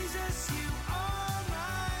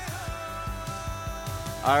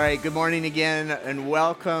All right, good morning again and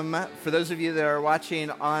welcome. For those of you that are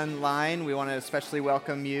watching online, we want to especially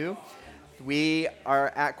welcome you. We are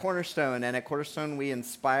at Cornerstone, and at Cornerstone we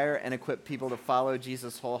inspire and equip people to follow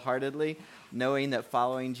Jesus wholeheartedly, knowing that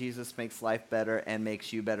following Jesus makes life better and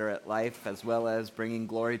makes you better at life, as well as bringing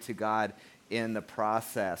glory to God in the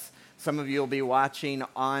process. Some of you will be watching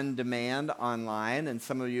on demand online, and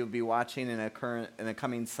some of you will be watching in a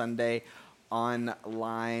coming Sunday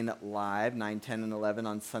online live, 9, 10, and 11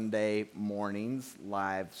 on Sunday mornings,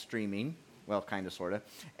 live streaming. Well, kind of, sort of.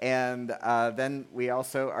 And then we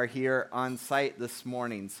also are here on site this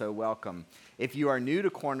morning, so welcome. If you are new to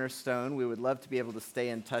Cornerstone, we would love to be able to stay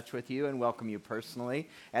in touch with you and welcome you personally.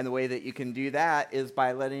 And the way that you can do that is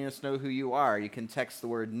by letting us know who you are. You can text the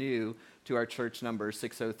word new to our church number,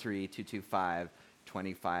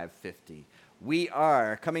 603-225-2550. We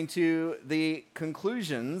are coming to the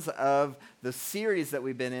conclusions of the series that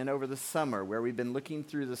we've been in over the summer, where we've been looking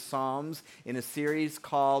through the Psalms in a series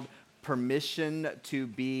called Permission to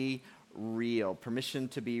be Real. Permission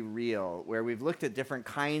to be Real, where we've looked at different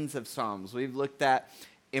kinds of Psalms. We've looked at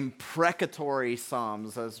imprecatory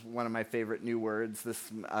Psalms, as one of my favorite new words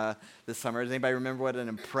this summer. Does anybody remember what an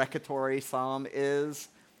imprecatory Psalm is?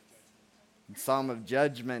 Psalm of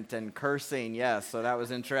judgment and cursing, yes, so that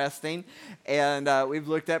was interesting. And we've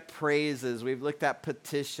looked at praises, we've looked at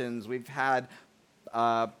petitions, we've had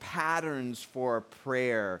patterns for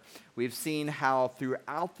prayer. We've seen how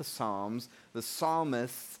throughout the Psalms, the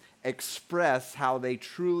psalmists express how they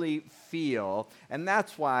truly feel, and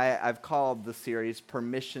that's why I've called the series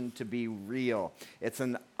Permission to be Real. It's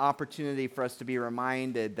an opportunity for us to be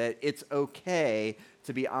reminded that it's okay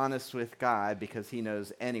to be honest with God because He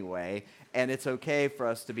knows anyway, and it's okay for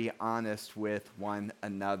us to be honest with one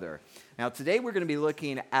another. Now, today we're going to be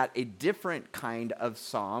looking at a different kind of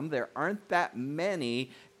psalm. There aren't that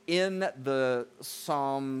many in the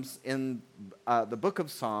Psalms, in the book of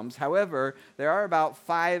Psalms. However, there are about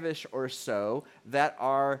 5-ish or so that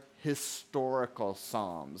are historical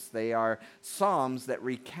psalms. They are psalms that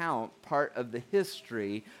recount part of the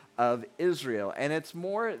history of Israel. And it's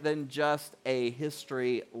more than just a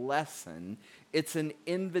history lesson. It's an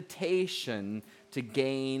invitation to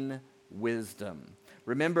gain wisdom.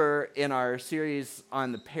 Remember in our series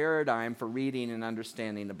on the paradigm for reading and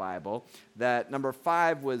understanding the Bible, that number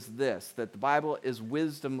 5 was this, that the Bible is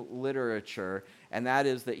wisdom literature, and that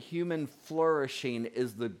is that human flourishing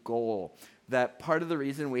is the goal. That part of the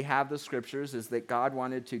reason we have the scriptures is that God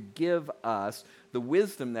wanted to give us the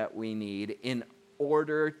wisdom that we need in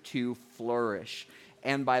order to flourish.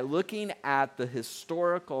 And by looking at the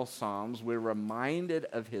historical Psalms, we're reminded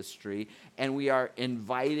of history, and we are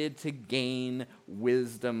invited to gain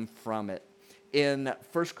wisdom from it. In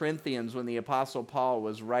 1 Corinthians, when the Apostle Paul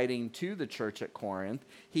was writing to the church at Corinth,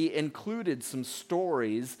 he included some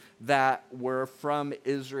stories that were from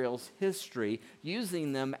Israel's history,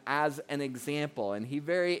 using them as an example. And he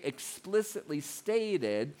very explicitly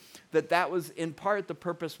stated that that was in part the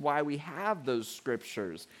purpose why we have those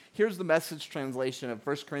scriptures. Here's the Message translation of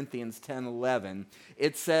 1 Corinthians 10:11.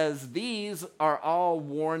 It says, these are all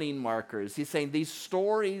warning markers. He's saying these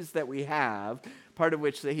stories that we have, part of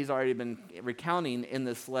which that he's already been recounting in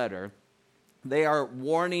this letter, they are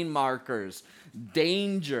warning markers,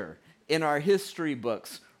 danger in our history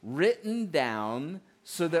books, written down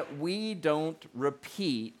so that we don't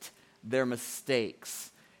repeat their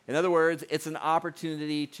mistakes. In other words, it's an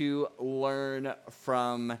opportunity to learn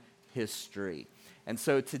from history. And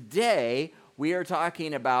so today, we are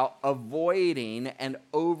talking about avoiding and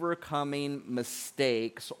overcoming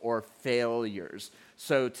mistakes or failures.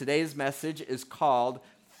 So today's message is called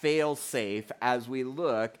FAILSAFE as we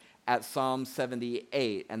look at Psalm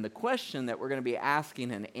 78. And the question that we're going to be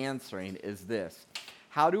asking and answering is this: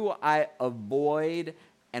 how do I avoid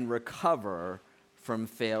and recover from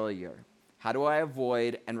failure? How do I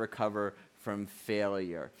avoid and recover from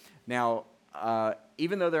failure? Now,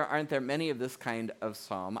 even though there aren't that many of this kind of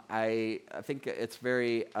psalm, I think it's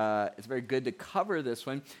very good to cover this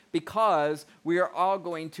one because we are all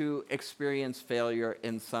going to experience failure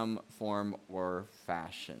in some form or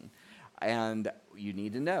fashion. And you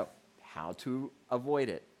need to know how to avoid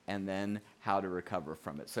it and then how to recover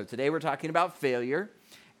from it. So today we're talking about failure,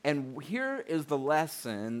 and here is the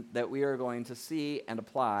lesson that we are going to see and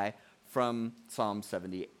apply from Psalm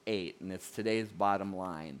 78, and it's today's bottom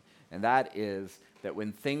line. And that is that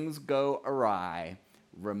when things go awry,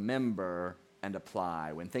 remember and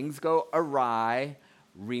apply. When things go awry,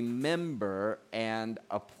 remember and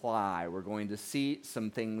apply. We're going to see some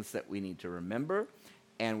things that we need to remember,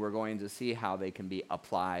 and we're going to see how they can be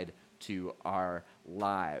applied to our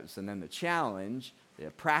lives. And then the challenge, the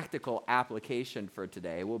practical application for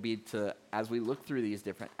today will be to, as we look through these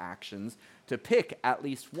different actions, to pick at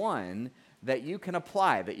least one that you can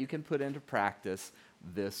apply, that you can put into practice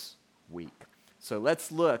this week. So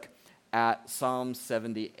let's look at Psalm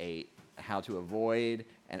 78, how to avoid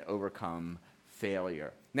and overcome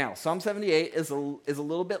failure. Now, Psalm 78 is a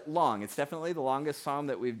little bit long. It's definitely the longest psalm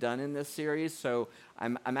that we've done in this series, so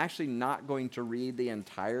I'm actually not going to read the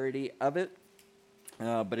entirety of it.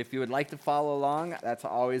 But if you would like to follow along, that's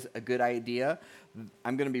always a good idea.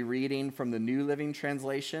 I'm going to be reading from the New Living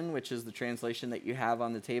Translation, which is the translation that you have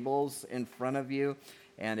on the tables in front of you.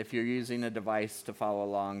 And if you're using a device to follow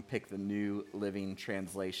along, pick the New Living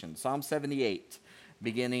Translation. Psalm 78,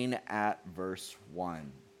 beginning at verse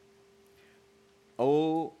 1.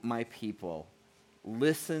 O my people,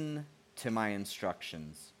 listen to my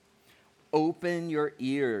instructions. Open your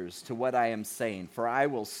ears to what I am saying, for I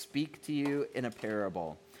will speak to you in a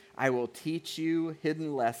parable. I will teach you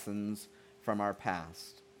hidden lessons from our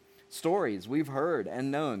past. Stories we've heard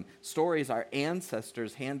and known, stories our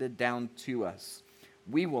ancestors handed down to us.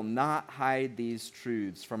 We will not hide these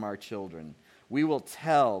truths from our children. We will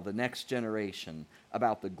tell the next generation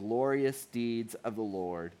about the glorious deeds of the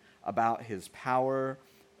Lord, about his power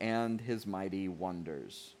and his mighty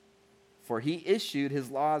wonders. For he issued his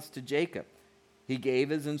laws to Jacob. He gave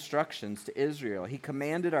his instructions to Israel. He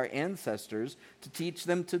commanded our ancestors to teach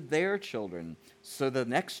them to their children, so the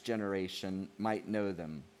next generation might know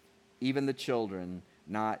them, even the children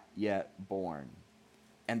not yet born.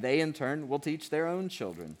 And they in turn will teach their own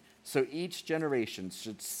children. So each generation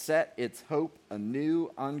should set its hope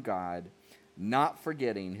anew on God, not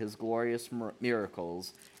forgetting his glorious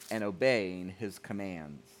miracles and obeying his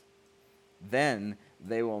commands. Then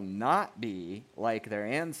they will not be like their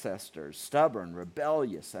ancestors, stubborn,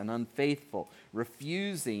 rebellious, and unfaithful,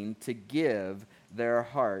 refusing to give their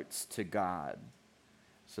hearts to God.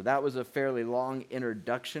 So that was a fairly long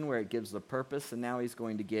introduction where it gives the purpose, and now he's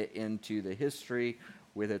going to get into the history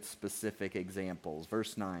with its specific examples.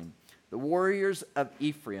 Verse 9, the warriors of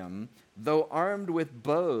Ephraim, though armed with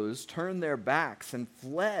bows, turned their backs and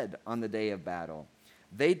fled on the day of battle.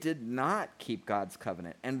 They did not keep God's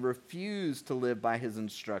covenant and refused to live by his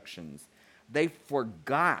instructions. They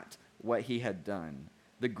forgot what he had done,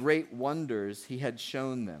 the great wonders he had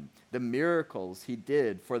shown them, the miracles he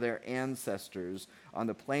did for their ancestors on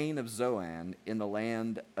the plain of Zoan in the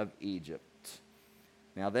land of Egypt.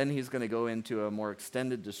 Now then he's going to go into a more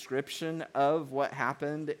extended description of what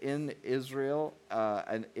happened in Israel,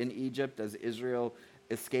 in Egypt, as Israel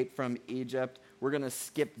escaped from Egypt. We're going to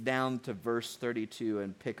skip down to verse 32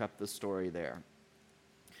 and pick up the story there.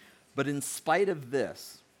 But in spite of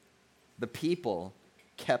this, the people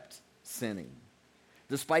kept sinning.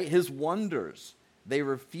 Despite his wonders, they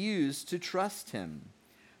refused to trust him.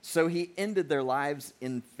 So he ended their lives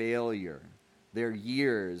in failure, their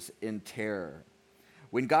years in terror.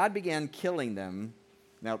 When God began killing them,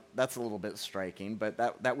 now that's a little bit striking, but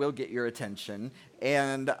that will get your attention.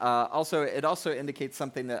 And it also indicates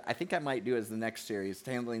something that I think I might do as the next series,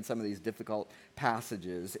 handling some of these difficult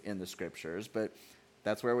passages in the scriptures, but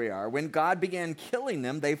that's where we are. When God began killing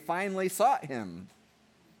them, they finally sought him.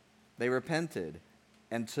 They repented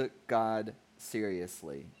and took God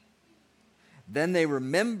seriously. Then they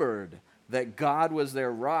remembered that God was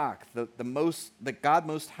their rock, that God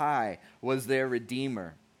Most High was their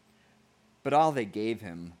Redeemer. But all they gave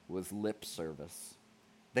him was lip service.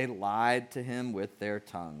 They lied to him with their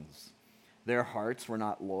tongues. Their hearts were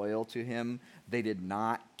not loyal to him. They did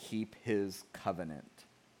not keep his covenant.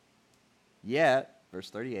 Yet, verse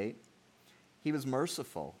 38, he was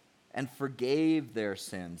merciful and forgave their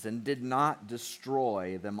sins and did not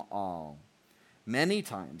destroy them all. Many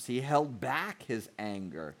times he held back his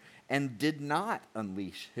anger and did not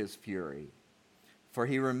unleash his fury, for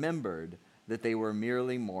he remembered that they were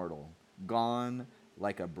merely mortal, gone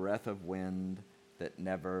like a breath of wind that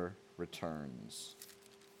never returns.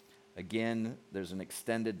 Again, there's an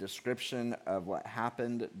extended description of what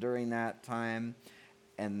happened during that time,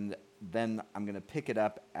 and then I'm going to pick it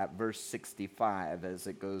up at verse 65 as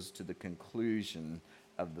it goes to the conclusion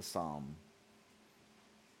of the psalm.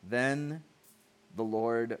 Then the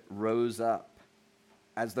Lord rose up,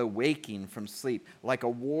 as though waking from sleep, like a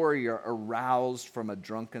warrior aroused from a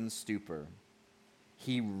drunken stupor.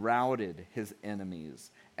 He routed his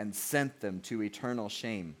enemies and sent them to eternal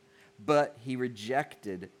shame. But he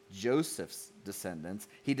rejected Joseph's descendants.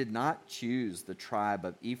 He did not choose the tribe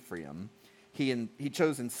of Ephraim. He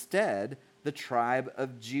chose instead the tribe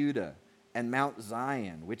of Judah and Mount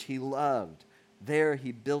Zion, which he loved, There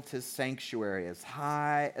he built his sanctuary as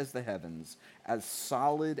high as the heavens, as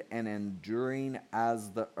solid and enduring as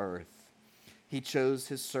the earth. He chose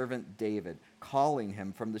his servant David, calling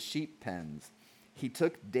him from the sheep pens. He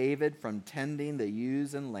took David from tending the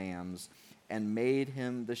ewes and lambs and made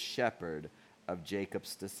him the shepherd of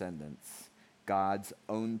Jacob's descendants, God's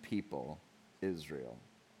own people, Israel.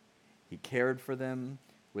 He cared for them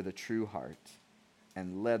with a true heart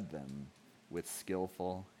and led them with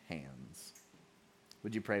skillful hands.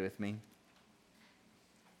 Would you pray with me?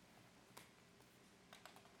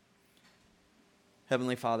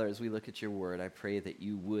 Heavenly Father, as we look at your word, I pray that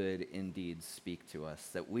you would indeed speak to us,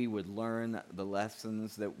 that we would learn the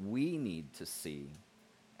lessons that we need to see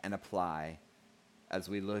and apply as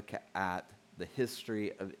we look at the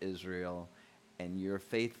history of Israel and your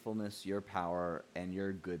faithfulness, your power, and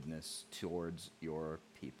your goodness towards your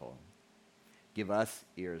people. Give us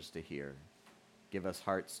ears to hear. Give us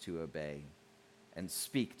hearts to obey. And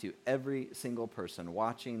speak to every single person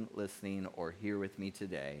watching, listening, or here with me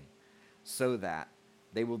today, so that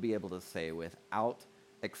they will be able to say without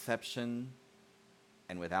exception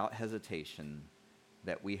and without hesitation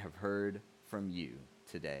that we have heard from you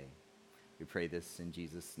today. We pray this in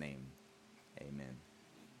Jesus' name. Amen.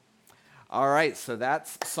 All right, so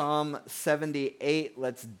that's Psalm 78.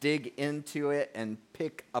 Let's dig into it and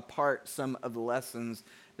pick apart some of the lessons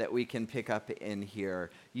that we can pick up in here.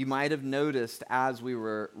 You might have noticed as we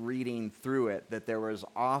were reading through it that there was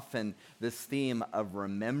often this theme of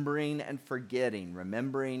remembering and forgetting.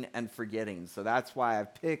 So that's why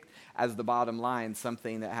I've picked as the bottom line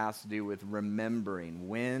something that has to do with remembering.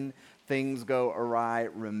 When things go awry,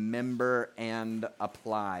 remember and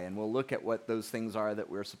apply. And we'll look at what those things are that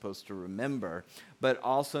we're supposed to remember, but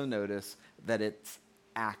also notice that it's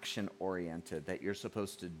action-oriented, that you're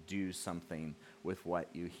supposed to do something with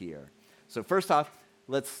what you hear. So first off,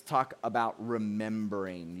 let's talk about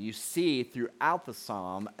remembering. You see throughout the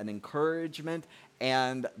psalm an encouragement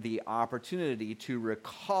and the opportunity to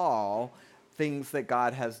recall things that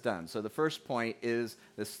God has done. So the first point is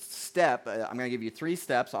this step. I'm going to give you 3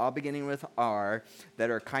 steps, all beginning with R, that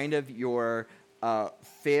are kind of your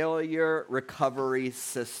failure recovery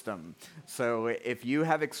system. So if you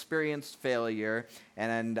have experienced failure,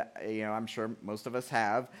 and I'm sure most of us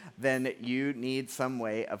have, then you need some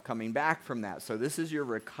way of coming back from that. So this is your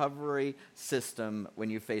recovery system when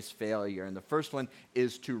you face failure. And the first one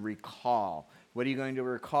is to recall. What are you going to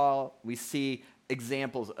recall? We see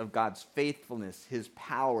examples of God's faithfulness, his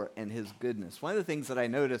power, and his goodness. One of the things that I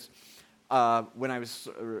noticed when I was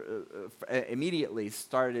immediately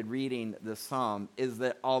started reading the psalm is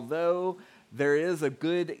that although there is a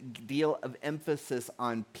good deal of emphasis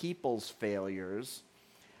on people's failures,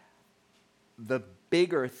 the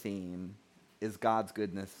bigger theme is God's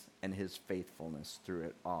goodness and his faithfulness through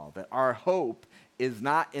it all. That our hope is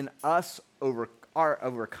not in us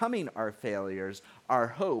overcoming our failures. Our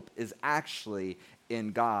hope is actually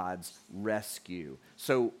in God's rescue.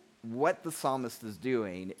 So what the psalmist is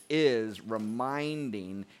doing is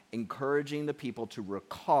reminding, encouraging the people to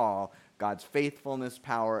recall God's faithfulness,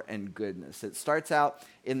 power, and goodness. It starts out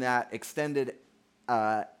in that extended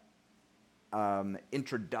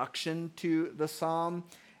introduction to the psalm,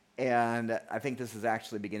 and I think this is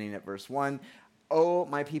actually beginning at verse 1. Oh,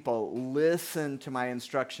 my people, listen to my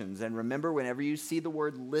instructions. And remember, whenever you see the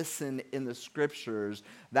word listen in the scriptures,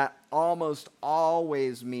 that almost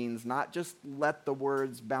always means not just let the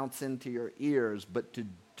words bounce into your ears, but to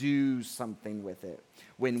do something with it.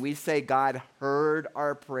 When we say God heard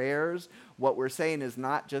our prayers, what we're saying is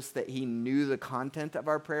not just that he knew the content of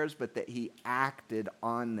our prayers, but that he acted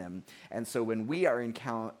on them. And so when we are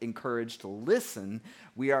encouraged to listen,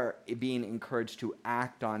 we are being encouraged to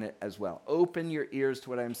act on it as well. Open your ears to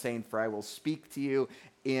what I'm saying, for I will speak to you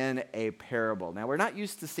in a parable. Now, we're not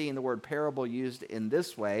used to seeing the word parable used in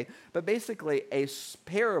this way, but basically a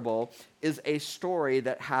parable is a story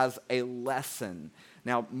that has a lesson.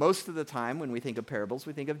 Now, most of the time when we think of parables,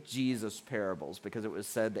 we think of Jesus' parables because it was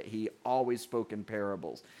said that he always spoke in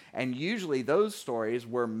parables. And usually those stories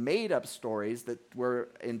were made-up stories that were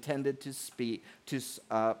intended to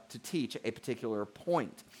teach a particular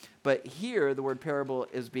point. But here, the word parable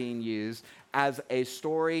is being used as a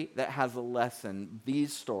story that has a lesson.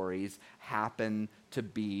 These stories happen to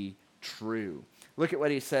be true. Look at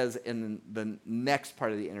what he says in the next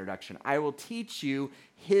part of the introduction. I will teach you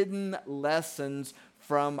hidden lessons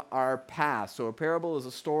from our past. So a parable is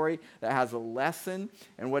a story that has a lesson,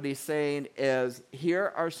 and what he's saying is,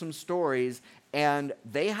 here are some stories, and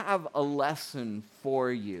they have a lesson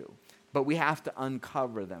for you, but we have to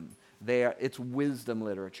uncover them. It's wisdom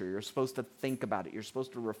literature. You're supposed to think about it. You're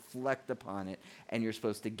supposed to reflect upon it, and you're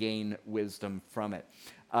supposed to gain wisdom from it.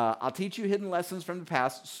 I'll teach you hidden lessons from the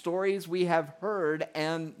past, stories we have heard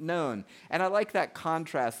and known. And I like that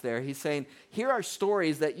contrast there. He's saying, here are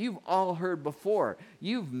stories that you've all heard before.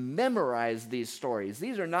 You've memorized these stories.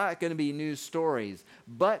 These are not going to be new stories,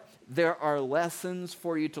 but there are lessons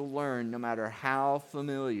for you to learn no matter how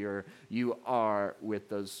familiar you are with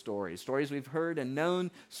those stories. Stories we've heard and known,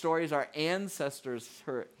 stories our ancestors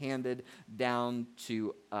handed down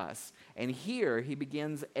to us. And here he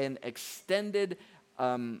begins an extended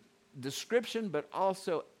description, but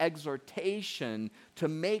also exhortation to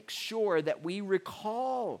make sure that we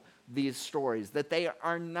recall these stories, that they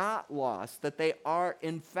are not lost, that they are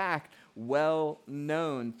in fact well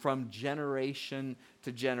known from generation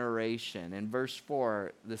to generation. In verse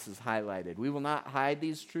 4, this is highlighted. We will not hide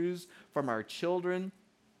these truths from our children.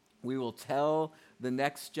 We will tell the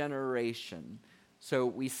next generation. So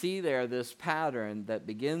we see there this pattern that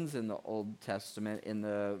begins in the Old Testament, in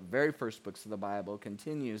the very first books of the Bible,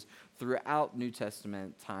 continues throughout New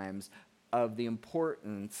Testament times, of the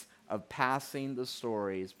importance of passing the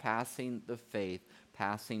stories, passing the faith,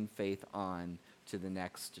 passing faith on to the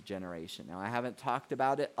next generation. Now, I haven't talked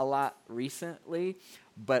about it a lot recently,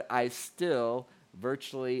 but I still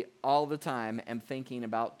virtually all the time am thinking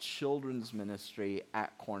about children's ministry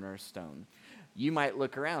at Cornerstone. You might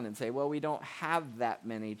look around and say, well, we don't have that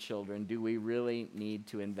many children. Do we really need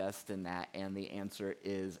to invest in that? And the answer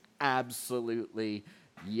is absolutely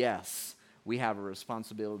yes. We have a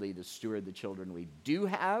responsibility to steward the children we do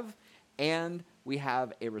have, and we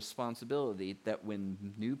have a responsibility that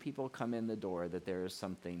when new people come in the door, that there is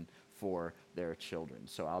something for their children.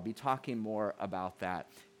 So I'll be talking more about that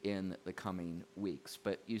in the coming weeks.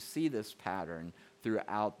 But you see this pattern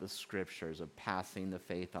throughout the scriptures of passing the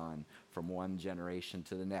faith on from one generation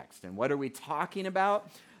to the next. And what are we talking about?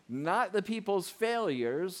 Not the people's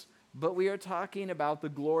failures, but we are talking about the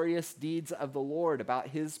glorious deeds of the Lord, about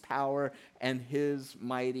his power and his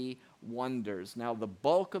mighty wonders. Now, the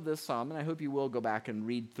bulk of this psalm, and I hope you will go back and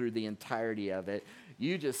read through the entirety of it,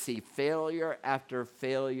 you just see failure after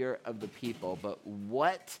failure of the people. But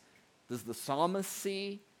what does the psalmist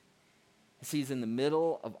see? He sees in the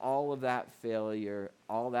middle of all of that failure,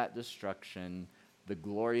 all that destruction, the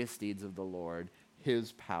glorious deeds of the Lord,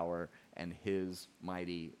 his power, and his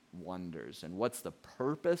mighty wonders. And what's the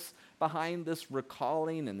purpose behind this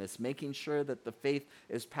recalling and this making sure that the faith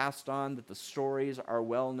is passed on, that the stories are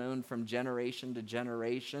well known from generation to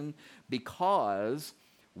generation? Because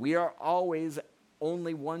we are always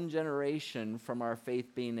only one generation from our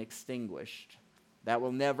faith being extinguished. That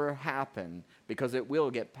will never happen because it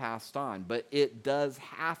will get passed on, but it does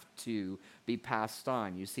have to be passed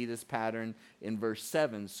on. You see this pattern in verse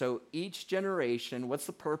 7. So each generation, what's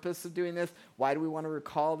the purpose of doing this? Why do we want to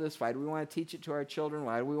recall this? Why do we want to teach it to our children?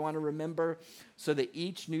 Why do we want to remember? So that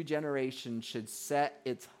each new generation should set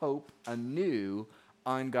its hope anew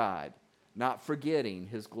on God, not forgetting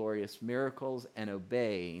his glorious miracles and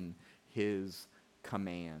obeying his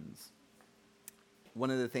commands.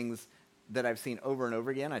 One of the things that I've seen over and over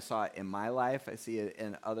again, I saw it in my life, I see it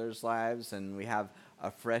in others' lives, and we have a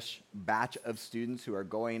fresh batch of students who are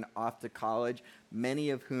going off to college,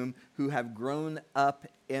 many of whom who have grown up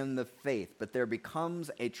in the faith. But there becomes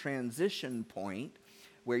a transition point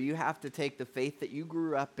where you have to take the faith that you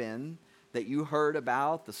grew up in, that you heard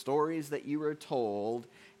about, the stories that you were told,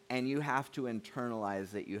 and you have to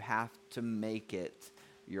internalize it. You have to make it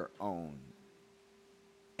your own.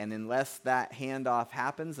 And unless that handoff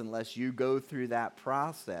happens, unless you go through that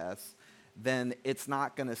process, then it's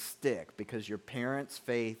not going to stick, because your parents'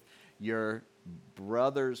 faith, your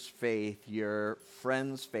brother's faith, your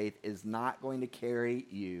friend's faith is not going to carry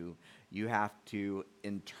you. You have to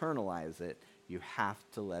internalize it. You have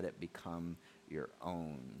to let it become your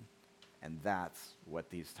own. And that's what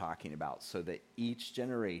he's talking about, so that each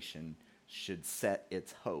generation should set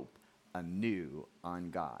its hope anew on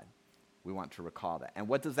God. We want to recall that. And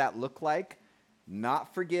what does that look like?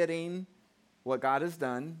 Not forgetting what God has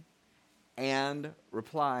done and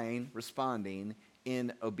responding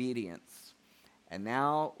in obedience. And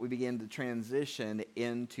now we begin to transition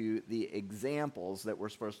into the examples that we're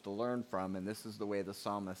supposed to learn from, and this is the way the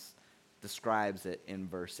psalmist describes it in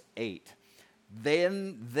verse 8.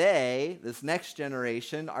 Then they, this next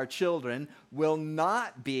generation, our children, will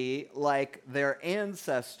not be like their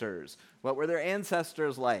ancestors. What were their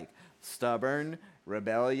ancestors like? Stubborn,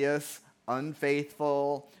 rebellious,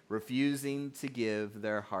 unfaithful, refusing to give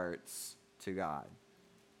their hearts to God.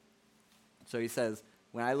 So he says,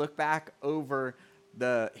 when I look back over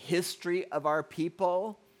the history of our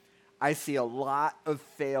people, I see a lot of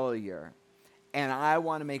failure. And I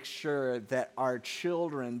want to make sure that our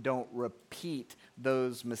children don't repeat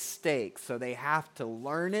those mistakes. So they have to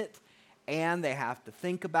learn it, and they have to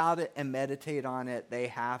think about it and meditate on it. They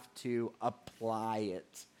have to apply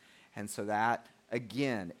it. And so that,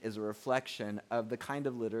 again, is a reflection of the kind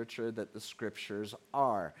of literature that the scriptures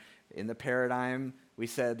are. In the paradigm, we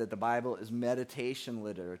said that the Bible is meditation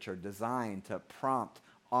literature designed to prompt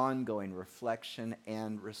ongoing reflection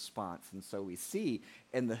and response. And so we see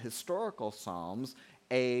in the historical Psalms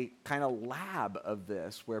a kind of lab of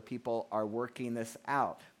this where people are working this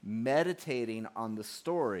out, meditating on the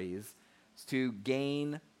stories to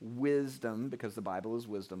gain wisdom, because the Bible is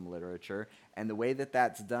wisdom literature. And the way that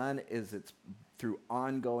that's done is it's through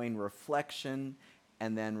ongoing reflection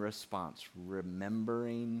and then response,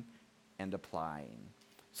 remembering and applying.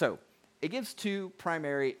 So it gives two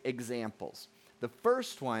primary examples. The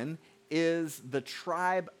first one is the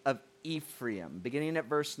tribe of Ephraim. Beginning at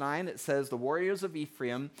verse 9, it says, "The warriors of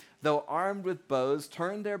Ephraim, though armed with bows,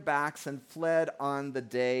 turned their backs and fled on the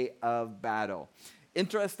day of battle."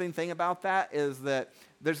 Interesting thing about that is that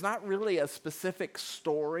there's not really a specific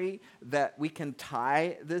story that we can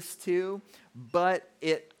tie this to, but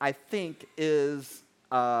it, I think, is,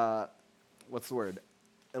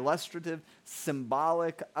 illustrative,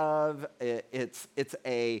 symbolic of, it's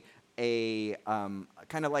a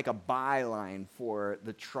kind of like a byline for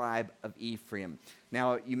the tribe of Ephraim.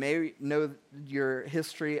 Now, you may know your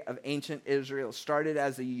history of ancient Israel. It started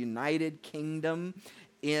as a united kingdom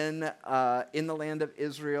in the land of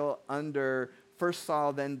Israel under first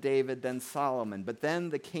Saul, then David, then Solomon. But then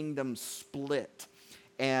the kingdom split,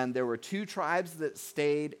 and there were two tribes that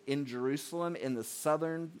stayed in Jerusalem in the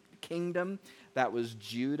southern kingdom. That was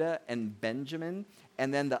Judah and Benjamin.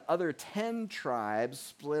 And then the other 10 tribes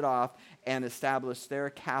split off and established their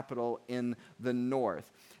capital in the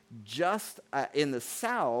north. Just in the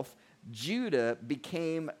south, Judah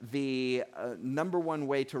became the number one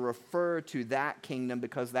way to refer to that kingdom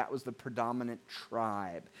because that was the predominant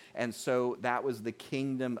tribe. And so that was the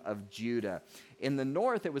kingdom of Judah. In the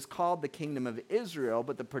north, it was called the kingdom of Israel,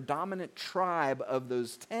 but the predominant tribe of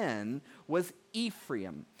those 10 was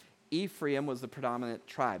Ephraim. Ephraim was the predominant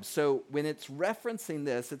tribe. So when it's referencing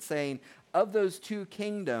this, it's saying of those two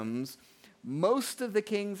kingdoms, most of the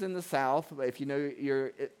kings in the south, if you know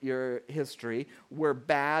your history, were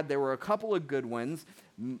bad. There were a couple of good ones.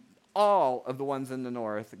 All of the ones in the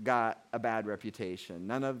north got a bad reputation.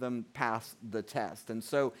 None of them passed the test. And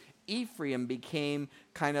so Ephraim became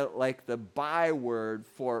kind of like the byword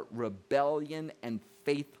for rebellion and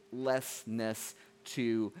faithlessness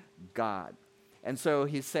to God. And so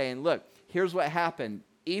he's saying, look, here's what happened.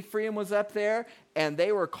 Ephraim was up there, and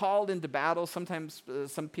they were called into battle. Sometimes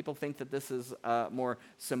some people think that this is more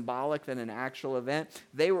symbolic than an actual event.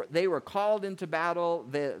 They were called into battle.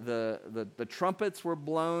 The trumpets were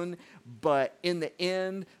blown, but in the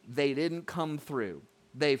end, they didn't come through.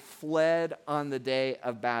 They fled on the day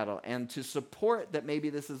of battle. And to support that maybe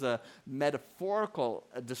this is a metaphorical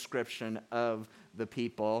description of the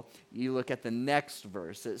people, you look at the next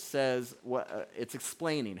verse. It says, it's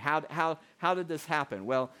explaining, how did this happen?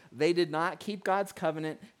 Well, they did not keep God's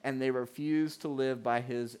covenant, and they refused to live by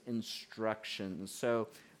his instructions. So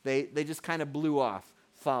they just kind of blew off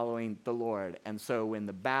following the Lord. And so when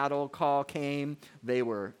the battle call came, they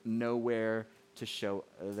were nowhere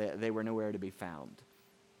to be found.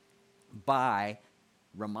 By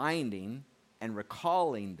reminding and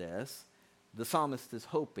recalling this, the psalmist is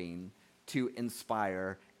hoping to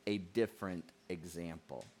inspire a different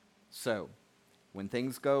example. So, when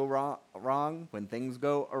things go wrong, when things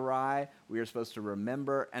go awry, we are supposed to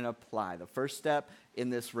remember and apply. The first step in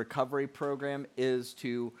this recovery program is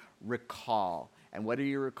to recall. And what are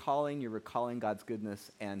you recalling? You're recalling God's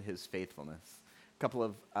goodness and his faithfulness. A couple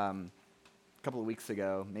of weeks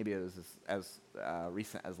ago, maybe it was as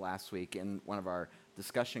recent as last week, in one of our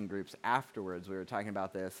discussion groups afterwards, we were talking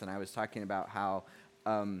about this, and I was talking about how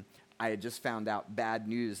I had just found out bad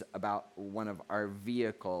news about one of our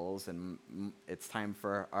vehicles, and it's time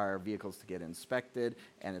for our vehicles to get inspected,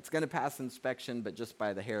 and it's going to pass inspection, but just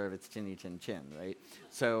by the hair of its chinny chin chin, right?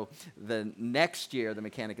 So the next year, the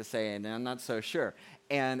mechanic is saying, I'm not so sure.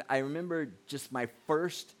 And I remember just my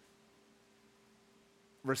first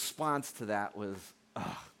response to that was,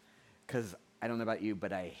 because I don't know about you,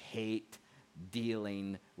 but I hate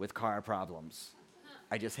dealing with car problems.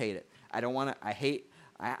 I just hate it.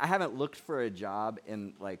 I haven't looked for a job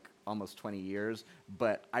in like almost 20 years,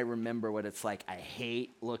 but I remember what it's like. I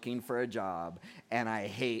hate looking for a job, and I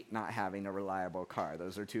hate not having a reliable car.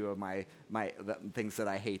 Those are two of the things that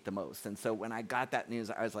I hate the most. And so when I got that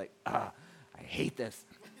news, I was like, I hate this.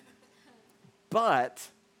 But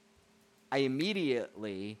I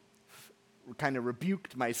immediately kind of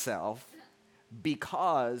rebuked myself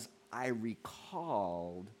because I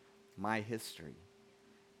recalled my history.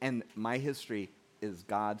 And my history is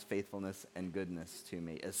God's faithfulness and goodness to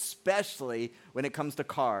me, especially when it comes to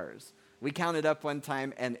cars. We counted up one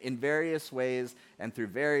time, and in various ways and through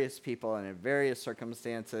various people and in various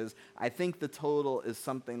circumstances, I think the total is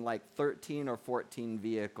something like 13 or 14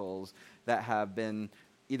 vehicles that have been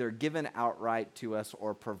either given outright to us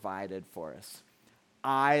or provided for us.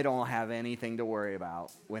 I don't have anything to worry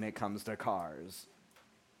about when it comes to cars,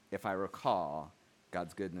 if I recall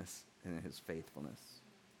God's goodness and his faithfulness.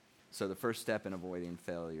 So the first step in avoiding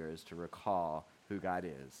failure is to recall who God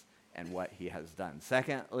is and what he has done.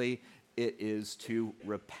 Secondly, it is to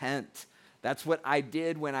repent. That's what I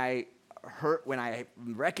did when I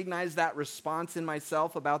recognized that response in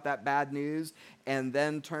myself about that bad news, and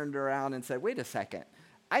then turned around and said, wait a second.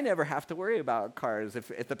 I never have to worry about cars.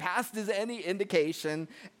 If the past is any indication,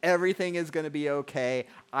 everything is going to be okay.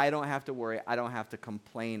 I don't have to worry. I don't have to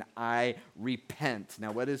complain. I repent.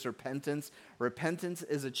 Now, what is repentance? Repentance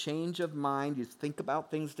is a change of mind. You think about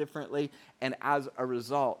things differently, and as a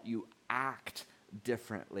result, you act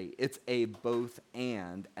differently. It's a both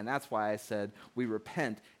and that's why I said we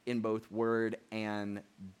repent in both word and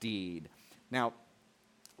deed. Now,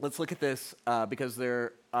 let's look at this because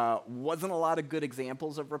there wasn't a lot of good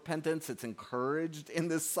examples of repentance. It's encouraged in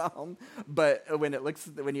this psalm, but when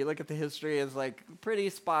you look at the history, it's like pretty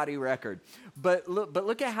spotty record. But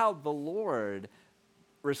look at how the Lord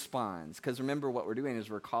responds, because remember what we're doing is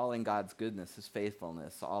we're calling God's goodness, his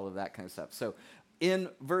faithfulness, all of that kind of stuff. So in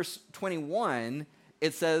verse 21,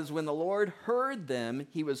 it says, when the Lord heard them,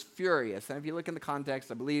 he was furious. And if you look in the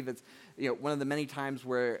context, I believe it's one of the many times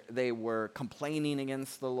where they were complaining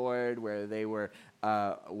against the Lord, where they were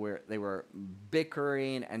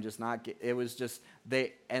bickering and just not. It was just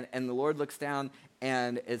they and the Lord looks down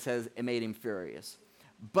and it says it made him furious.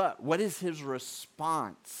 But what is his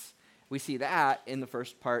response? We see that in the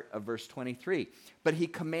first part of verse 23. But he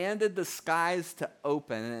commanded the skies to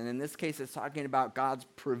open, and in this case, it's talking about God's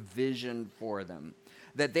provision for them.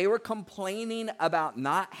 That they were complaining about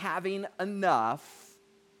not having enough,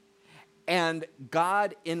 and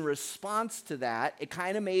God, in response to that, it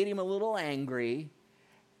kind of made him a little angry.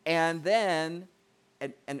 And then,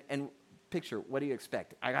 and picture, what do you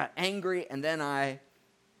expect? I got angry, and then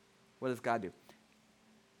what does God do?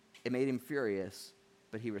 It made him furious,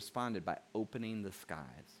 but he responded by opening the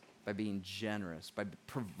skies, by being generous, by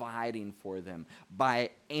providing for them, by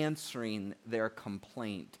answering their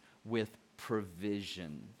complaint with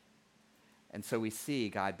provision. And so we see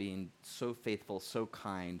God being so faithful, so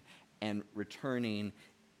kind, and returning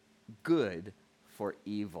good for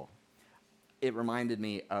evil. It reminded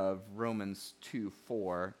me of Romans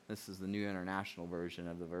 2:4. This is the New International Version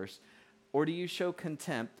of the verse. Or do you show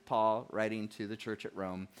contempt, Paul writing to the church at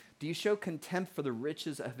Rome, do you show contempt for the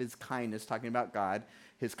riches of his kindness, talking about God,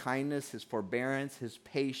 his kindness, his forbearance, his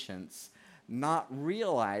patience, not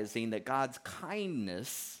realizing that God's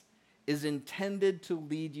kindness is intended to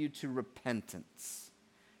lead you to repentance.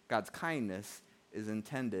 God's kindness is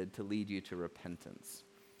intended to lead you to repentance.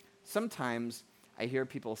 Sometimes I hear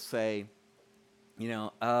people say,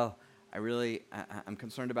 I'm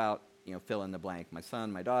concerned about, fill in the blank. My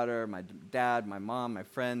son, my daughter, my dad, my mom, my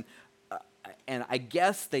friend. And I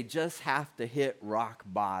guess they just have to hit rock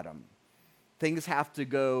bottom. Things have to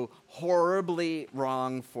go horribly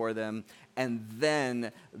wrong for them, and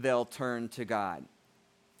then they'll turn to God.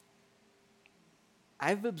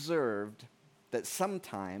 I've observed that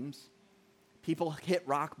sometimes people hit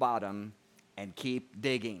rock bottom and keep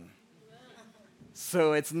digging.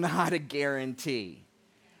 So it's not a guarantee.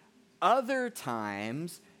 Other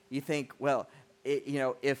times, you think, well,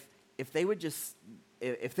 if they would just,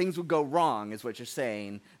 if things would go wrong, is what you're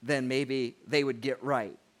saying, then maybe they would get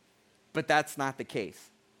right. But that's not the case.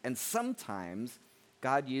 And sometimes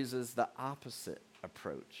God uses the opposite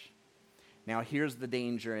approach. Now, here's the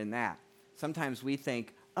danger in that. Sometimes we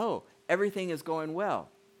think, everything is going well.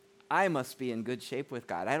 I must be in good shape with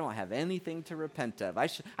God. I don't have anything to repent of. I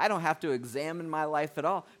don't have to examine my life at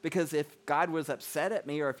all, because if God was upset at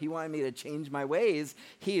me or if he wanted me to change my ways,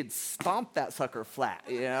 he'd stomp that sucker flat,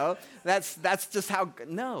 That's just how,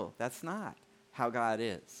 no, that's not how God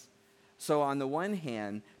is. So on the one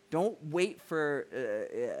hand, don't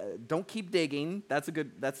keep digging. That's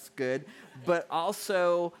good. But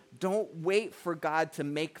also, don't wait for God to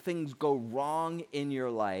make things go wrong in your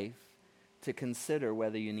life to consider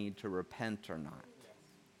whether you need to repent or not.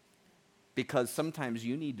 Because sometimes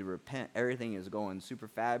you need to repent. Everything is going super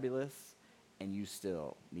fabulous, and you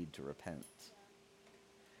still need to repent.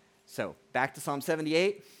 So back to Psalm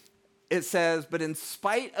 78. It says, but in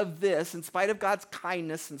spite of this, in spite of God's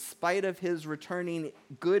kindness, in spite of his returning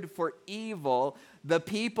good for evil, the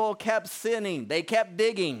people kept sinning. They kept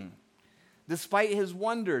digging. Despite his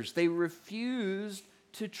wonders, they refused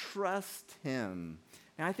to trust him.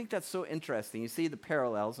 And I think that's so interesting. You see the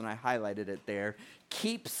parallels, and I highlighted it there.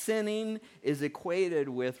 Keep sinning is equated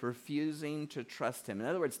with refusing to trust him. In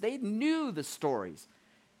other words, they knew the stories.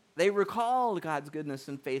 They recalled God's goodness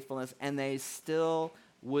and faithfulness, and they still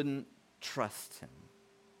wouldn't trust him.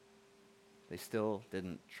 They still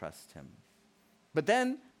didn't trust him. But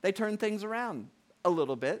then they turned things around a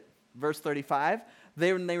little bit. Verse 35,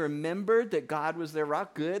 they remembered that God was their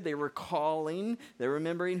rock. Good. They're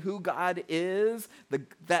remembering who God is,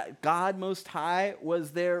 that God Most High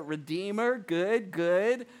was their Redeemer. Good,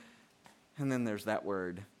 good. And then there's that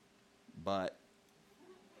word, but.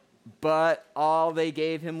 But all they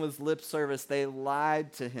gave him was lip service. They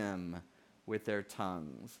lied to him with their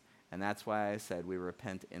tongues. And that's why I said we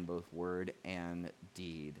repent in both word and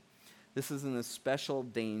deed. This is an especial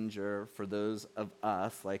danger for those of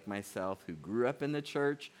us, like myself, who grew up in the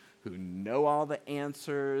church, who know all the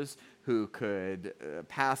answers, who could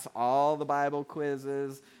pass all the Bible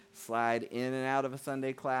quizzes, slide in and out of a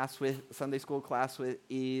Sunday school class with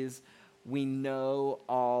ease. We know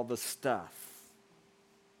all the stuff.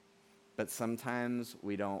 But sometimes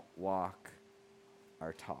we don't walk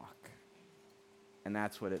our talk. And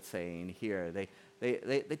that's what it's saying here.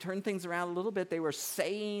 They turned things around a little bit. They were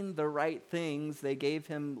saying the right things. They gave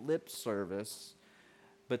him lip service,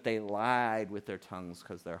 but they lied with their tongues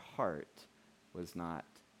because their heart was not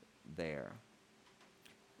there.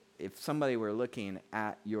 If somebody were looking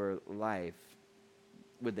at your life,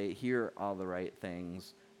 would they hear all the right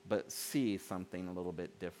things, but see something a little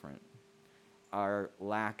bit different? Our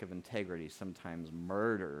lack of integrity sometimes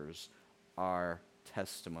murders our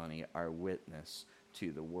testimony, our witness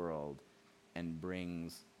to the world, and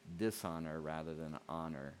brings dishonor rather than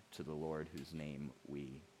honor to the Lord whose name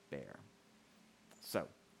we bear. So,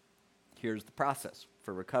 here's the process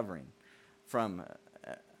for recovering from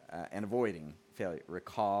and avoiding failure.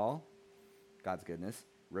 Recall God's goodness,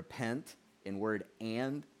 repent in word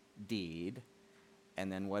and deed, and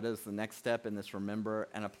then what is the next step in this remember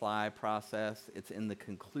and apply process? It's in the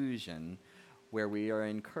conclusion where we are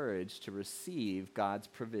encouraged to receive God's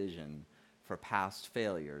provision for past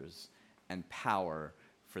failures and power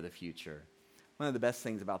for the future. One of the best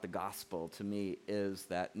things about the gospel to me is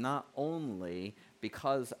that not only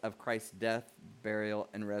because of Christ's death, burial,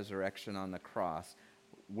 and resurrection on the cross,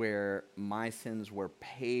 where my sins were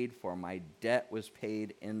paid for, my debt was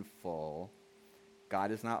paid in full,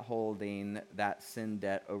 God is not holding that sin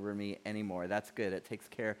debt over me anymore. That's good. It takes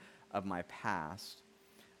care of my past.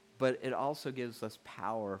 But it also gives us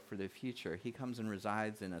power for the future. He comes and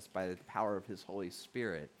resides in us by the power of his Holy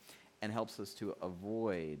Spirit and helps us to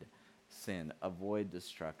avoid sin, avoid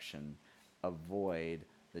destruction, avoid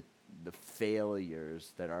the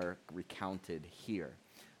failures that are recounted here.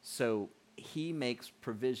 So he makes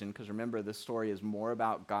provision, because remember, this story is more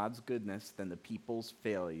about God's goodness than the people's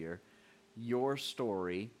failure. Your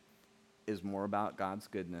story is more about God's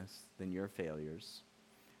goodness than your failures,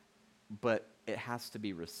 but it has to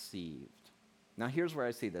be received. Now, here's where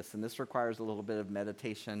I see this, and this requires a little bit of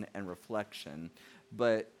meditation and reflection,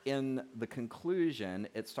 but in the conclusion,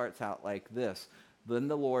 it starts out like this. Then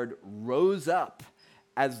the Lord rose up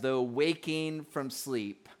as though waking from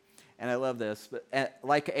sleep. And I love this, but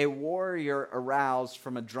like a warrior aroused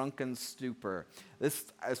from a drunken stupor. This,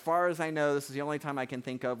 as far as I know, this is the only time I can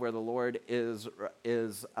think of where the Lord is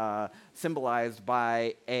symbolized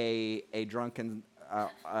by a drunken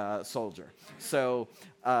soldier. So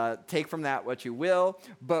take from that what you will.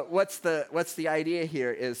 But what's the idea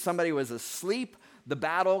here is somebody was asleep. The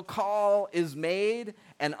battle call is made,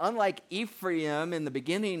 and unlike Ephraim in the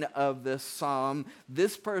beginning of this psalm,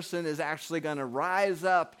 this person is actually going to rise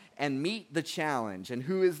up and meet the challenge. And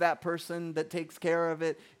who is that person that takes care of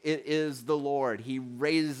it? It is the Lord. He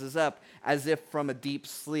raises up as if from a deep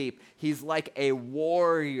sleep. He's like a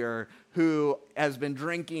warrior who has been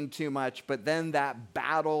drinking too much, but then that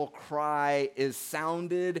battle cry is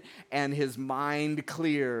sounded and his mind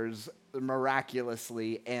clears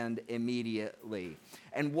miraculously and immediately.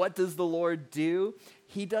 And what does the Lord do?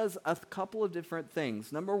 He does a couple of different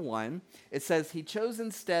things. Number one, it says he chose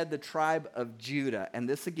instead the tribe of Judah. And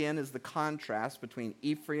this again is the contrast between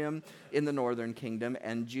Ephraim in the northern kingdom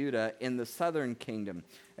and Judah in the southern kingdom.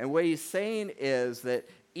 And what he's saying is that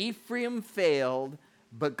Ephraim failed,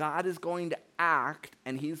 but God is going to act,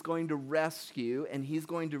 and he's going to rescue, and he's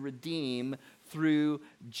going to redeem through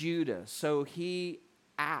Judah. So he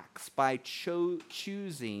acts by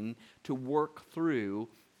choosing to work through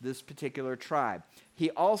this particular tribe. He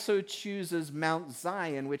also chooses Mount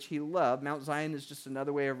Zion, which he loved. Mount Zion is just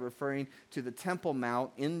another way of referring to the Temple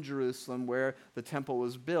Mount in Jerusalem where the temple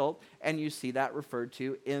was built, and you see that referred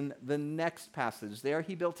to in the next passage. There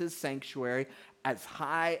he built his sanctuary as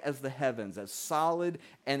high as the heavens, as solid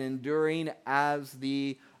and enduring as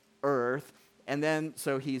the earth. And then,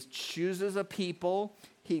 so he chooses a people,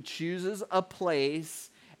 he chooses a place,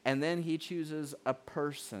 and then he chooses a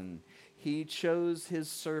person. He chose his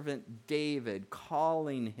servant David,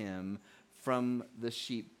 calling him from the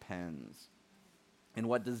sheep pens. And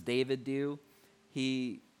what does David do?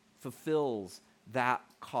 He fulfills that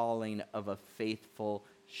calling of a faithful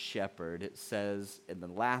shepherd. It says in the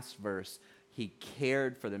last verse, he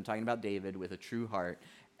cared for them, talking about David, with a true heart,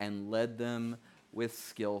 and led them with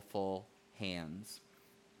skillful hands.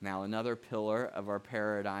 Now, another pillar of our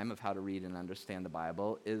paradigm of how to read and understand the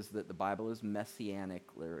Bible is that the Bible is messianic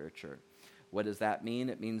literature. What does that mean?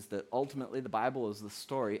 It means that ultimately the Bible is the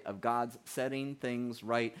story of God's setting things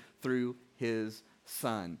right through his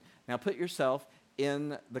Son. Now, put yourself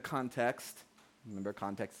in the context. Remember,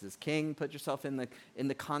 context is king. Put yourself in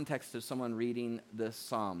the context of someone reading this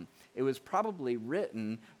psalm. It was probably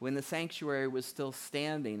written when the sanctuary was still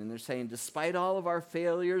standing, and they're saying, despite all of our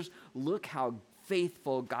failures, look how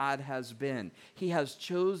faithful God has been. He has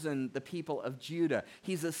chosen the people of Judah.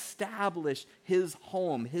 He's established his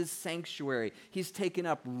home, his sanctuary. He's taken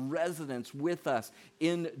up residence with us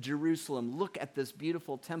in Jerusalem. Look at this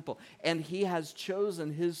beautiful temple. And he has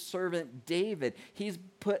chosen his servant David. He's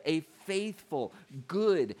put a faithful,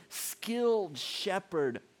 good, skilled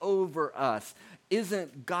shepherd over us.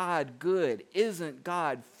 Isn't God good? Isn't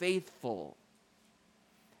God faithful?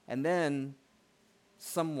 And then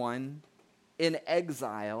someone in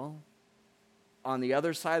exile on the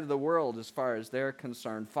other side of the world, as far as they're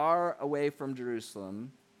concerned, far away from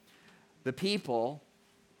Jerusalem, the people,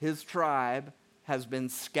 his tribe, has been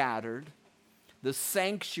scattered. The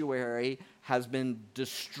sanctuary has been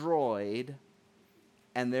destroyed,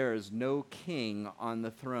 and there is no king on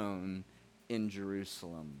the throne in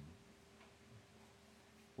Jerusalem.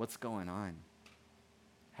 What's going on?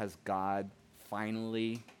 Has God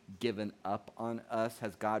finally given up on us?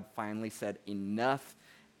 Has God finally said enough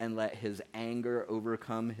and let his anger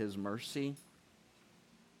overcome his mercy?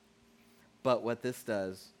 But what this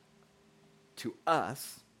does to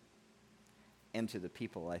us and to the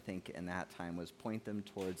people, I think, in that time was point them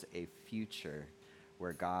towards a future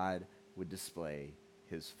where God would display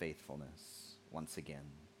his faithfulness once again.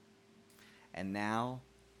 And now,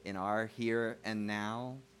 in our here and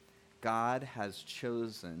now, God has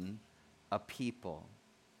chosen a people.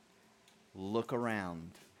 Look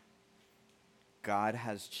around. God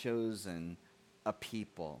has chosen a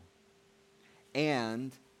people.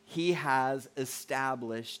 And he has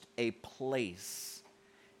established a place.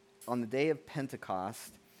 On the day of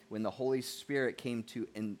Pentecost, when the Holy Spirit came to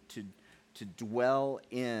dwell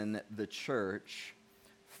in the church,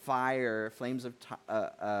 tongues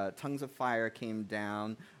of fire came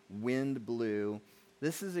down, wind blew.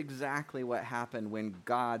 This is exactly what happened when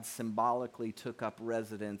God symbolically took up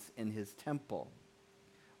residence in his temple.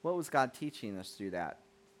 What was God teaching us through that?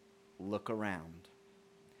 Look around.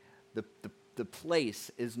 The place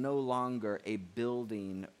is no longer a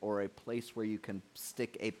building or a place where you can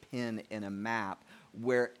stick a pin in a map.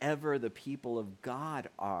 Wherever the people of God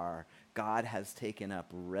are, God has taken up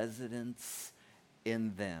residence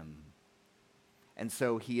in them. And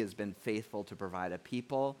so he has been faithful to provide a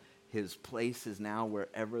people. His place is now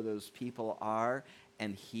wherever those people are,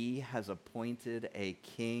 and he has appointed a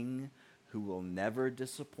king who will never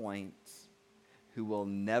disappoint, who will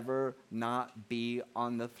never not be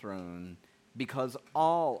on the throne, because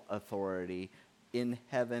all authority in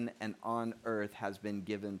heaven and on earth has been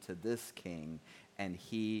given to this king, and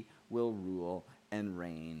he will rule and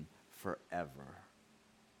reign forever.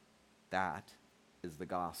 That is the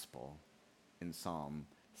gospel in Psalm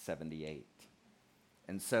 78.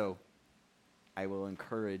 And so, I will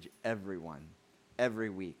encourage everyone, every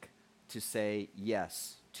week, to say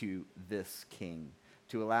yes to this king,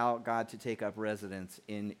 to allow God to take up residence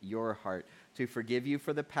in your heart, to forgive you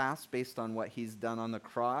for the past based on what he's done on the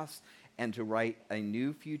cross, and to write a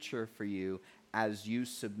new future for you as you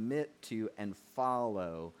submit to and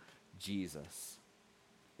follow Jesus.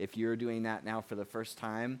 If you're doing that now for the first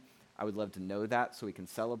time, I would love to know that so we can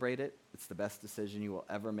celebrate it. It's the best decision you will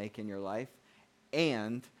ever make in your life,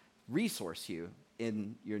 and resource you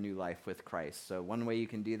in your new life with Christ. So one way you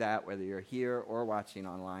can do that, whether you're here or watching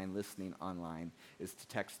online, listening online, is to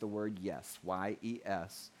text the word YES,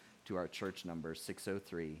 Y-E-S, to our church number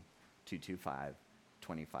 603-225-2929.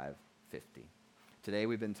 25:50. Today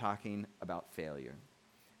we've been talking about failure.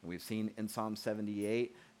 And we've seen in Psalm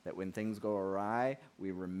 78 that when things go awry,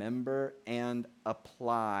 we remember and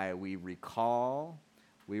apply. We recall,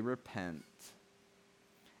 we repent,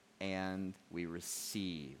 and we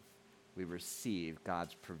receive. We receive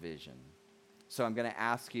God's provision. So I'm going to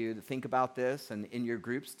ask you to think about this and in your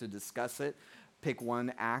groups to discuss it. Pick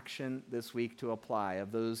one action this week to apply.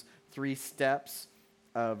 Of those 3 steps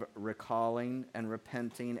of recalling and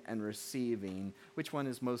repenting and receiving, which one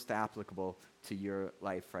is most applicable to your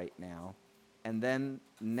life right now? And then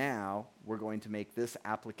now we're going to make this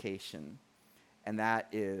application, and that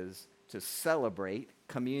is to celebrate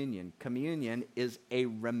communion. Communion is a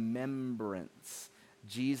remembrance.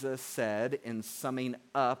 Jesus said in summing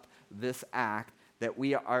up this act that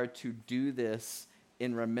we are to do this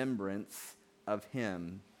in remembrance of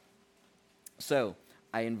him. So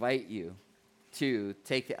I invite you to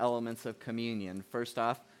take the elements of communion. First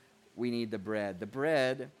off, we need the bread. The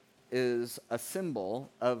bread is a symbol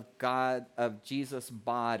of Jesus'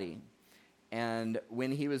 body. And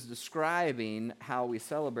when he was describing how we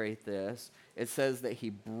celebrate this, it says that he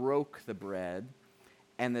broke the bread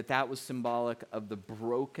and that was symbolic of the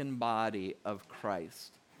broken body of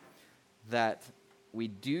Christ. That we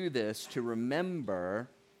do this to remember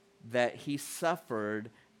that he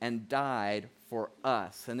suffered and died for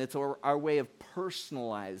us. And it's our way of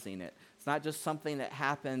personalizing it. It's not just something that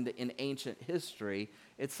happened in ancient history.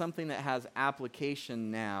 It's something that has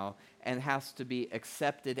application now and has to be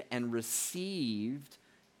accepted and received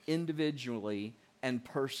individually and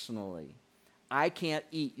personally. I can't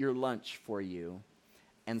eat your lunch for you,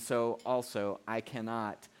 and so also I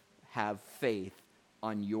cannot have faith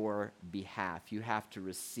on your behalf. You have to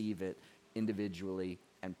receive it individually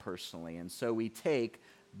and personally. And so we take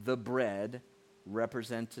the bread,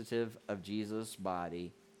 representative of Jesus'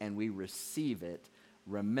 body, and we receive it,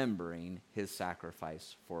 remembering his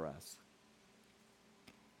sacrifice for us.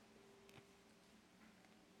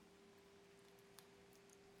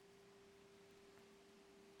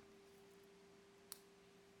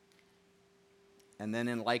 And then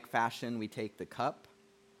in like fashion, we take the cup.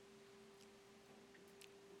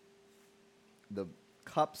 The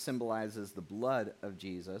cup symbolizes the blood of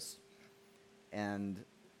Jesus. And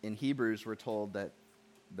in Hebrews, we're told that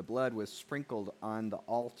the blood was sprinkled on the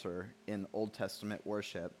altar in Old Testament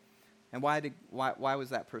worship. And why was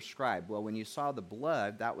that prescribed? Well, when you saw the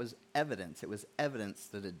blood, that was evidence. It was evidence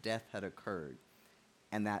that a death had occurred.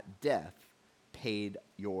 And that death paid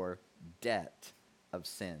your debt of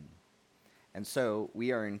sin. And so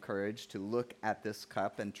we are encouraged to look at this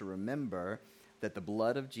cup and to remember that the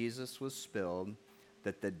blood of Jesus was spilled,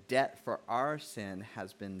 that the debt for our sin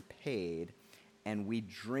has been paid, and we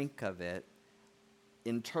drink of it,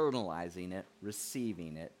 internalizing it,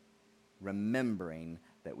 receiving it, remembering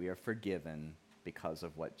that we are forgiven because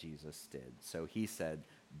of what Jesus did. So he said,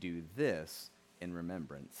 "Do this in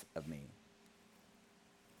remembrance of me."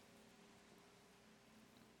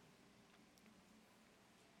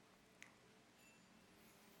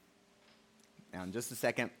 Now, in just a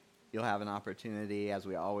second, you'll have an opportunity, as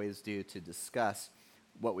we always do, to discuss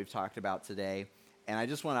what we've talked about today. And I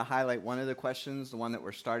just want to highlight one of the questions, the one that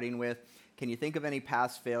we're starting with. Can you think of any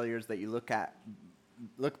past failures that you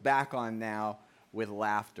look back on now with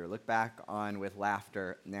laughter? Look back on with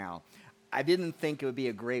laughter now. I didn't think it would be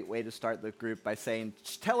a great way to start the group by saying,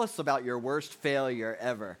 tell us about your worst failure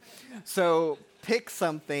ever. So pick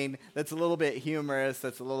something that's a little bit humorous,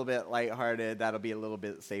 that's a little bit lighthearted. That'll be a little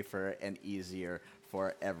bit safer and easier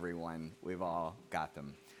for everyone. We've all got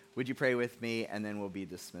them. Would you pray with me, and then we'll be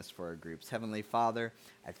dismissed for our groups. Heavenly Father,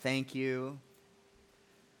 I thank you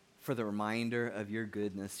for the reminder of your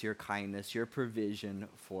goodness, your kindness, your provision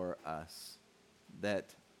for us,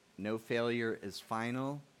 that no failure is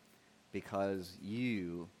final because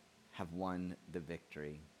you have won the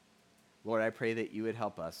victory. Lord, I pray that you would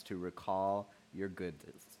help us to recall your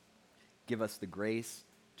goodness. Give us the grace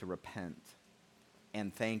to repent,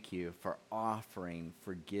 and thank you for offering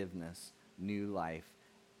forgiveness, new life,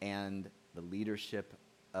 and the leadership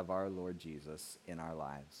of our Lord Jesus in our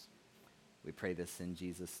lives. We pray this in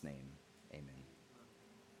Jesus' name. Amen.